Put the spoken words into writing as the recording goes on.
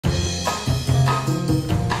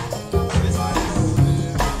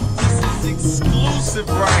exclusive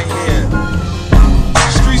right here.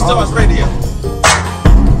 Street Stars Radio.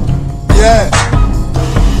 Yeah.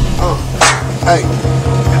 Hey.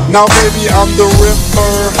 Now baby, I'm the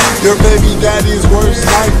Ripper, your baby daddy's worst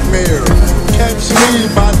nightmare. Catch me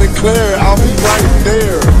by the Claire, I'll be right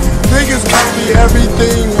there. Niggas copy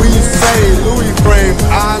everything we say. Louis frame,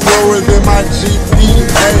 I lower than my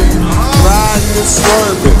GPA. Riding and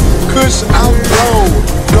swerving, kush out low.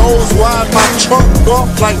 Nose wide, my trunk off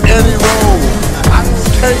like Eddie Roll. I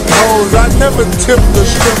take hoes, I never tip the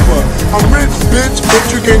stripper. I'm rich, bitch, but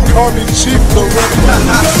you can call me Chief the Ripper.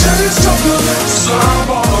 Taste of your lips,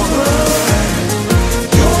 I'm alright.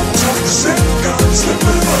 Your toxic gun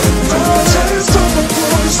slipping under. Taste of the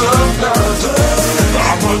poison powder.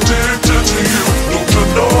 I'm addicted to you, don't you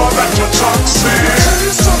know that you're toxic?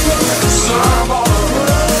 Taste of your lips, I'm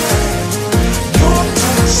alright. Your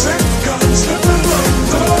toxic gun slipping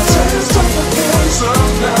under. Taste of the poison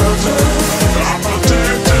powder. I'm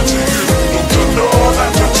addicted to you, don't you know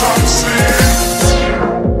that you're toxic?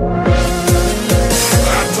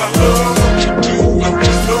 And I love what you do, don't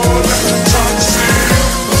you know that you're toxic?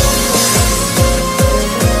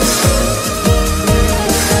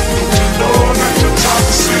 Don't you know that you're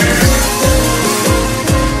toxic?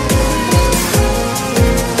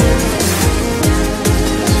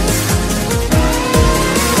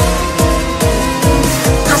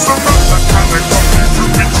 Cause I'm not the kind of guy you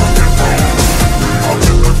be talking wrong. I'm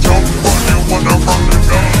in the jump when you wanna run the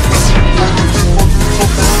gun.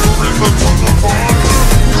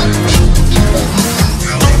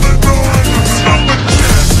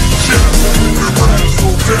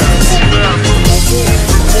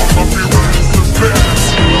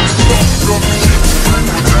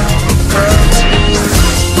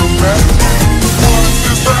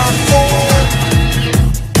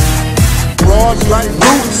 Broads like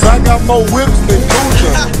roots, I got more whips than Gucci.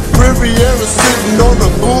 Riviera sitting on the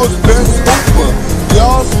Bulls best hooper.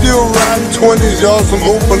 Y'all still riding 20s, y'all some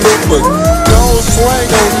Oompa Loompas. Y'all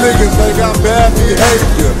swang on niggas, they got bad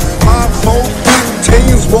behavior. My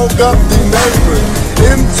 415s woke up the neighbors.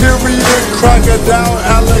 Interior crocodile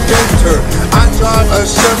alligator. I drive a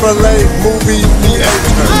Chevrolet movie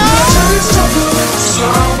theater. Taste of your lips,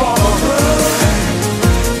 I'm alright.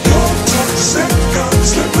 Your toxic gun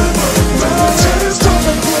slipping under. Taste of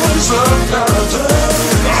the poison powder.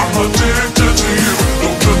 I'm addicted to you,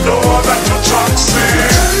 don't you know that you're toxic?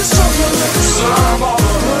 Taste of your lips, I'm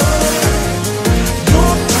alright.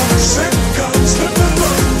 Your toxic gun slipping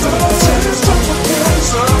under. Taste of the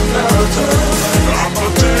poison powder. I'm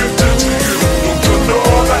addicted to you, don't you know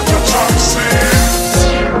that you're toxic?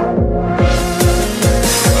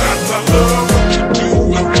 And I love what you do,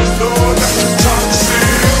 don't you know that you're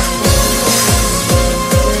toxic?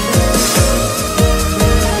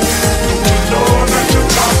 Don't you know that you're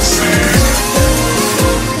toxic?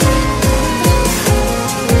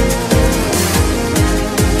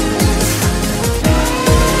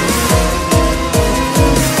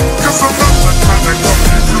 Cause I'm not the kind of guy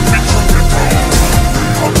you be talking wrong.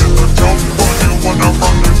 I'm in the jump when you wanna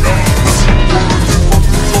run the gun.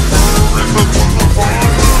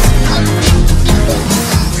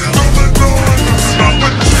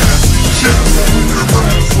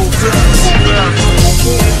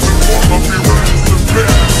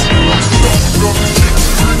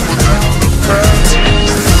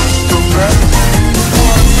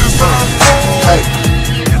 Hey.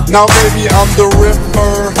 Now baby, I'm the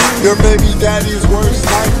Ripper, your baby daddy's worst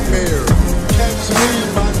nightmare.